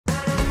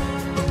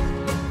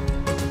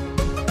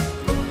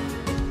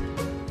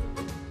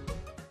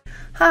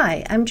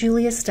Hi, I'm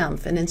Julia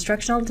Stumpf, an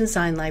Instructional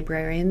Design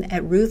Librarian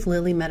at Ruth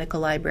Lilly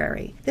Medical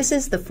Library. This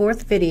is the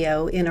fourth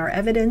video in our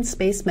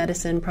Evidence-Based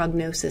Medicine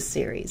Prognosis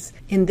series.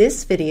 In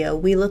this video,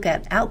 we look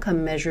at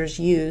outcome measures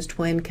used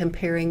when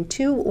comparing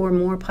two or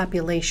more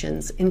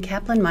populations in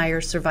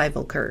Kaplan-Meier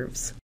survival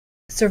curves.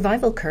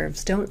 Survival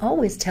curves don't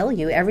always tell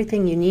you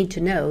everything you need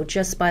to know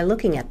just by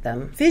looking at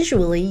them.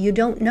 Visually, you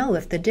don't know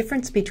if the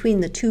difference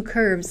between the two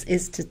curves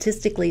is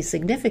statistically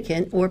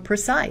significant or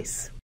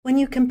precise. When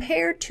you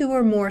compare two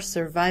or more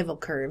survival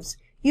curves,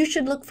 you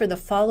should look for the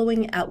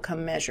following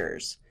outcome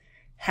measures: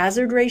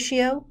 hazard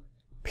ratio,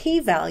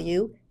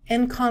 p-value,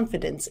 and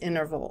confidence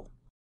interval.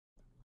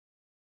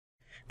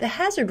 The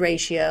hazard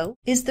ratio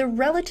is the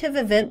relative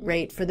event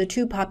rate for the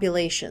two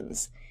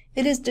populations.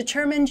 It is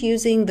determined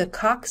using the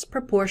Cox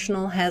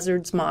proportional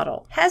hazards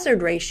model.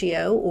 Hazard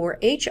ratio, or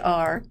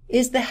HR,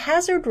 is the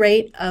hazard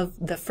rate of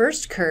the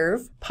first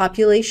curve,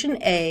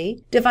 population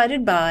A,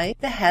 divided by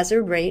the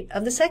hazard rate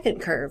of the second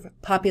curve,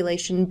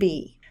 population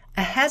B.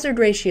 A hazard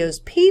ratio's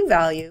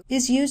p-value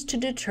is used to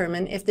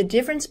determine if the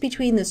difference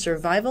between the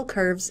survival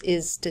curves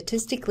is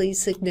statistically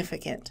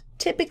significant.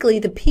 Typically,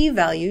 the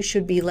p-value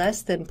should be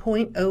less than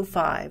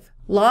 0.05.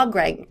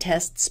 Log-rank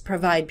tests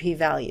provide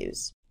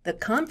p-values. The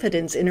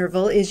confidence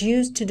interval is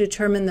used to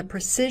determine the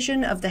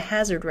precision of the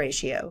hazard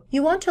ratio.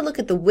 You want to look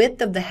at the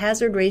width of the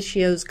hazard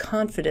ratio's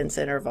confidence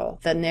interval.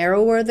 The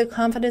narrower the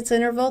confidence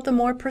interval, the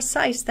more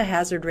precise the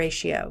hazard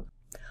ratio.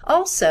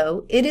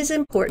 Also, it is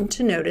important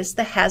to notice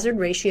the hazard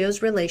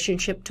ratio's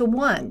relationship to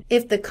 1.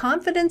 If the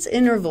confidence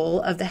interval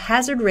of the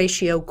hazard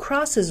ratio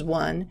crosses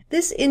 1,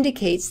 this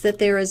indicates that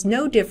there is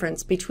no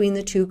difference between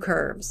the two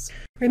curves.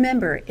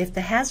 Remember, if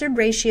the hazard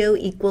ratio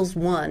equals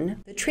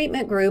 1, the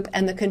treatment group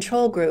and the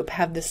control group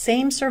have the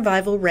same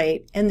survival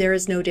rate and there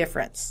is no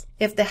difference.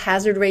 If the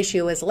hazard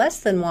ratio is less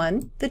than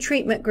 1, the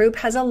treatment group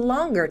has a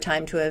longer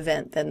time to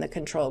event than the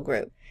control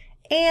group.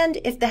 And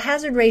if the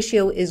hazard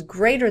ratio is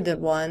greater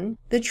than 1,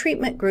 the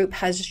treatment group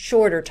has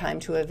shorter time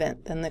to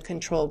event than the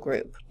control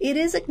group. It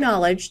is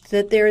acknowledged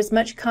that there is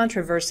much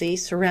controversy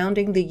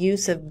surrounding the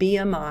use of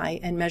BMI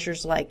and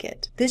measures like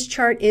it. This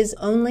chart is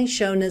only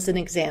shown as an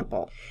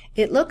example.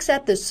 It looks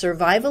at the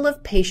survival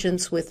of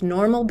patients with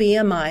normal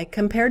BMI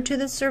compared to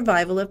the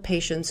survival of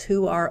patients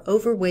who are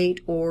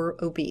overweight or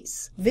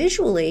obese.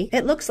 Visually,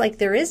 it looks like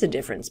there is a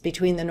difference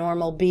between the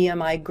normal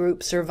BMI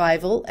group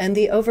survival and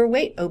the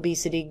overweight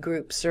obesity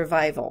group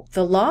survival.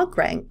 The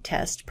log-rank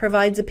test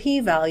provides a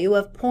p-value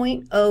of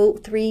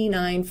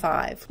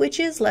 0.0395, which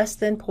is less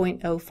than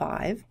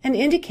 0.05, and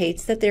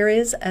indicates that there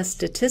is a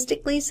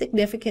statistically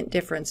significant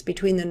difference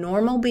between the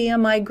normal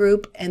BMI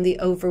group and the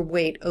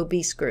overweight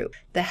obese group.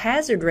 The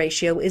hazard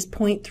ratio is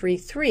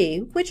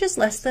 0.33, which is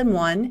less than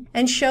 1,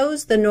 and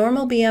shows the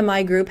normal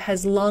BMI group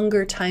has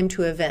longer time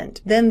to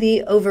event than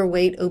the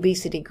overweight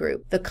obesity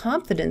group. The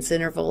confidence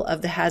interval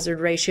of the hazard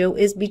ratio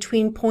is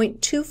between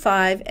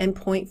 0.25 and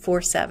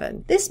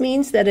 0.47. This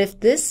means that if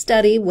this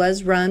study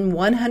was run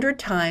 100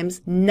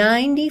 times,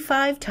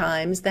 95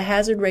 times the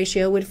hazard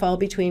ratio would fall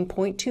between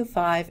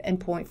 0.25 and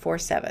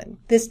 0.47.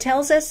 This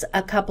tells us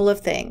a couple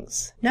of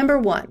things. Number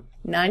one,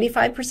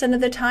 95%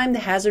 of the time the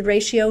hazard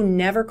ratio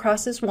never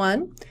crosses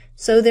 1,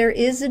 so there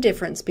is a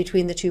difference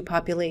between the two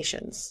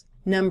populations.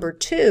 Number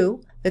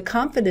two, the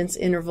confidence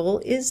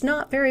interval is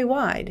not very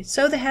wide,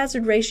 so the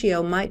hazard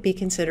ratio might be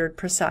considered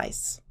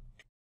precise.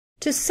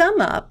 To sum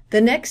up,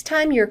 the next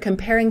time you're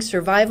comparing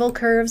survival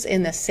curves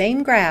in the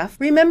same graph,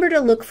 remember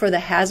to look for the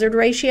hazard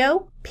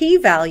ratio,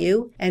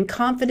 p-value, and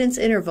confidence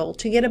interval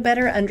to get a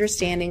better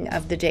understanding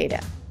of the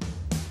data.